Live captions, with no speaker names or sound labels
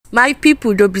My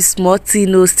people don't be smarty,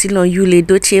 no, still on YUL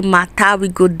EDOCHIE matter. We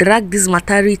go drag this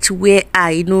matter reach where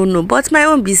I no. But my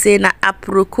own be saying na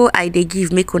aproko I dey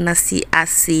give make una see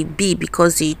as a be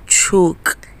because e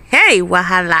choke. Hey,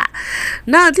 wahala.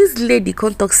 Now this lady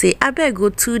come talk say abeg go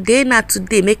today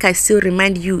make I still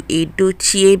remind YUL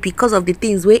EDOCHIE because of the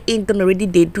things wey im don already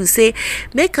dey do. Say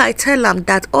make I tell am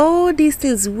that all these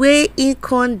things wey im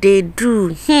con dey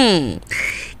do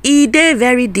e dey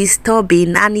very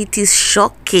disturbing and it is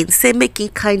shocking. Say make him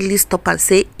kindly stop and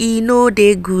say e no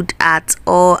dey good at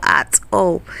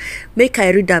all. Make I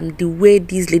read am the way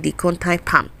this lady come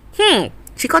type am.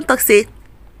 She come talk say,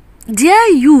 dear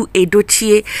YUL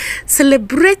EDOCHIE,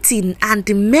 celebrating and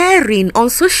marrying on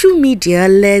social media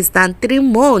less than 3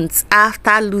 months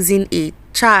after losing a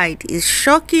child is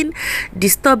shocking,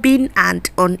 disturbing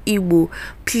and un-Igbo.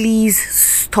 Please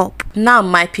stop. Now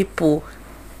my people,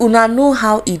 una know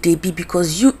how e dey be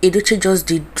because YUL EDOCHIE just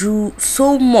dey do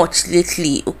so much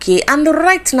lately, okay? And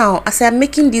right now as I'm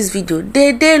making this video,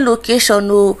 dey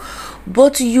location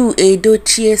both YUL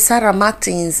EDOCHIE, Sarah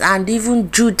Martins and even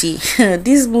Judy.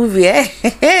 This movie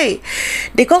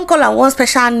they can't call her one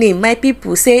special name. My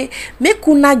people say make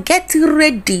una get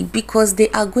ready because they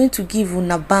are going to give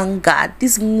una banger.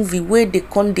 This movie where they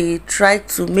try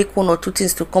to make 1 or 2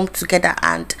 things to come together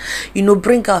and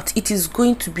bring out, it is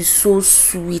going to be so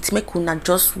sweet. Make una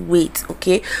just wait,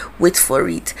 okay? Wait for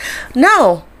it.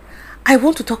 Now I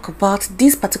want to talk about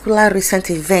this particular recent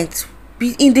event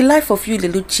in the life of YUL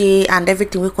EDOCHIE and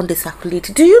everything we can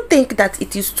circulate. Do you think that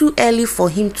it is too early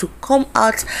for him to come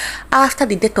out after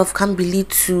the death of Kambili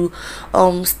to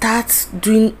start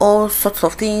doing all sorts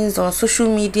of things on social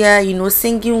media,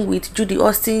 singing with Judy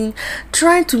Austin,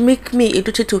 trying to make May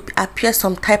EDOCHIE to appear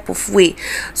some type of way?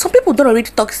 Some people don't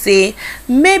already talk say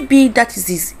maybe that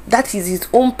is his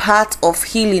own part of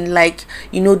healing, like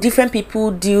different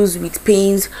people deals with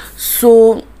pains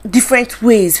so different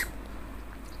ways.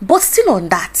 But still on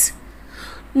that,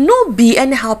 no be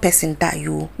anyhow person die.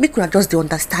 You make una just dey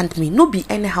understand me. No be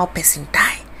anyhow person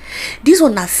die. This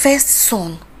one na first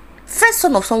son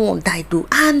of someone died though,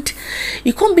 and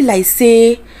it can't be like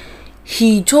say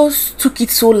he just took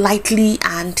it so lightly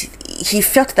and he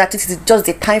felt that it is just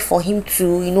the time for him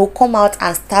to come out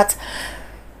and start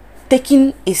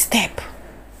taking a step.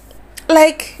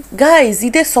 Like guys,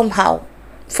 it is somehow.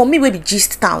 For me, wey be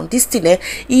gist town, this thing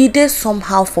it is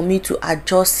somehow for me to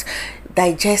adjust,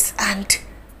 digest and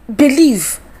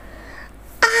believe.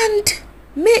 And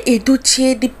May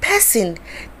EDOCHIE, the person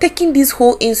taking this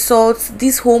whole insults,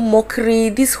 this whole mockery,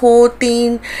 this whole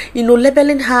thing,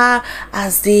 labeling her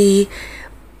as the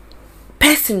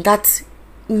person that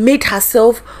made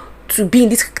herself to be in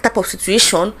this type of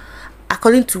situation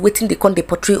according to what they can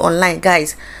portray online,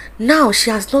 guys. Now she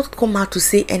has not come out to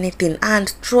say anything,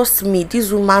 and trust me,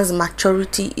 this woman's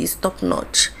maturity is top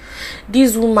notch.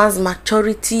 This woman's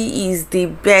maturity is the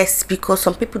best because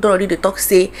some people don't already talk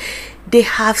say they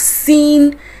have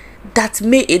seen that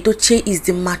May EDOCHIE is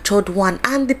the matured one,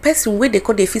 and the person where they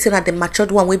call the feel that the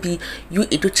matured one will be YUL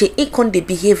EDOCHIE. It can they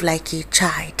behave like a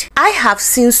child. I have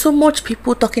seen so much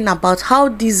people talking about how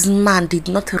this man did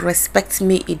not respect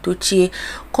May EDOCHIE,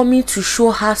 coming to show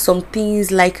her some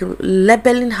things like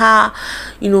labeling her,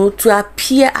 to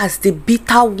appear as the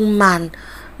bitter woman.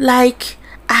 Like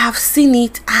I have seen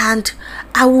it, and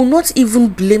I will not even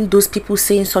blame those people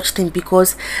saying such thing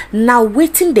because now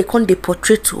waiting they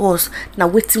portray to us, now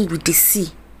waiting with the see.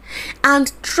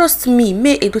 And trust me,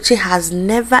 May EDOCHIE has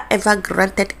never ever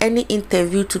granted any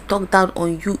interview to talk down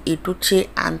on YUL EDOCHIE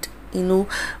and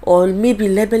or maybe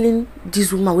labeling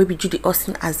this woman will be Judy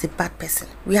Austin as a bad person.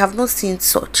 We have not seen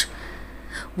such.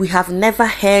 We have never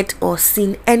heard or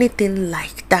seen anything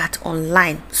like that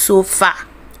online so far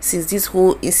since this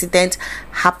whole incident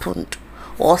happened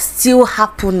or still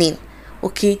happening,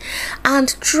 okay? And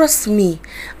trust me,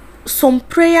 some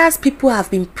prayers people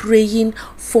have been praying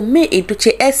for May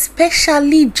EDOCHIE,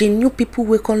 especially genuine people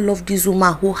who can love this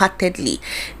woman wholeheartedly.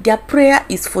 Their prayer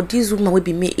is for this woman will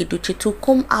be May EDOCHIE to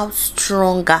come out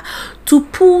stronger, to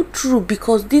pull through,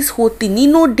 because this whole thing,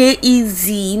 they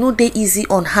easy, they easy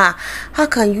on her. How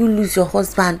can you lose your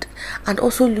husband and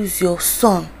also lose your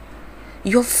son,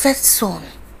 your first son?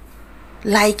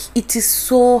 Like, it is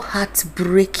so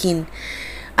heartbreaking.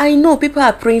 I know people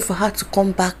are praying for her to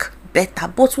come back better,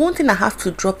 but one thing I have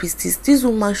to drop is this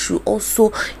woman should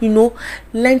also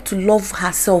learn to love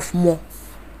herself more.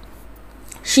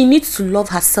 She needs to love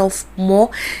herself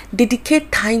more,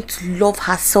 dedicate time to love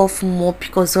herself more,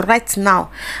 because right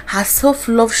now her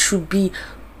self-love should be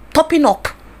topping up.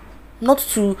 not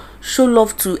to show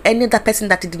love to any other person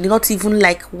that did not even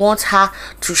like want her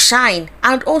to shine,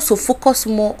 and also focus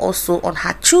more also on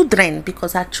her children,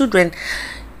 because her children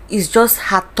is just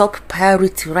her top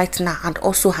priority right now, and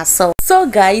also herself. So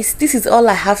guys, this is all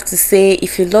I have to say.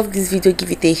 If you love this video,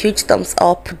 give it a huge thumbs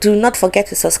up. Do not forget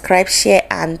to subscribe, share,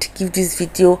 and give this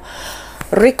video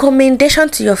recommendation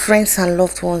to your friends and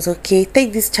loved ones. Okay,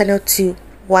 take this channel to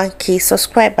 1K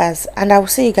subscribers, and I will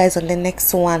see you guys on the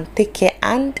next one. Take care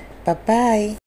and bye bye.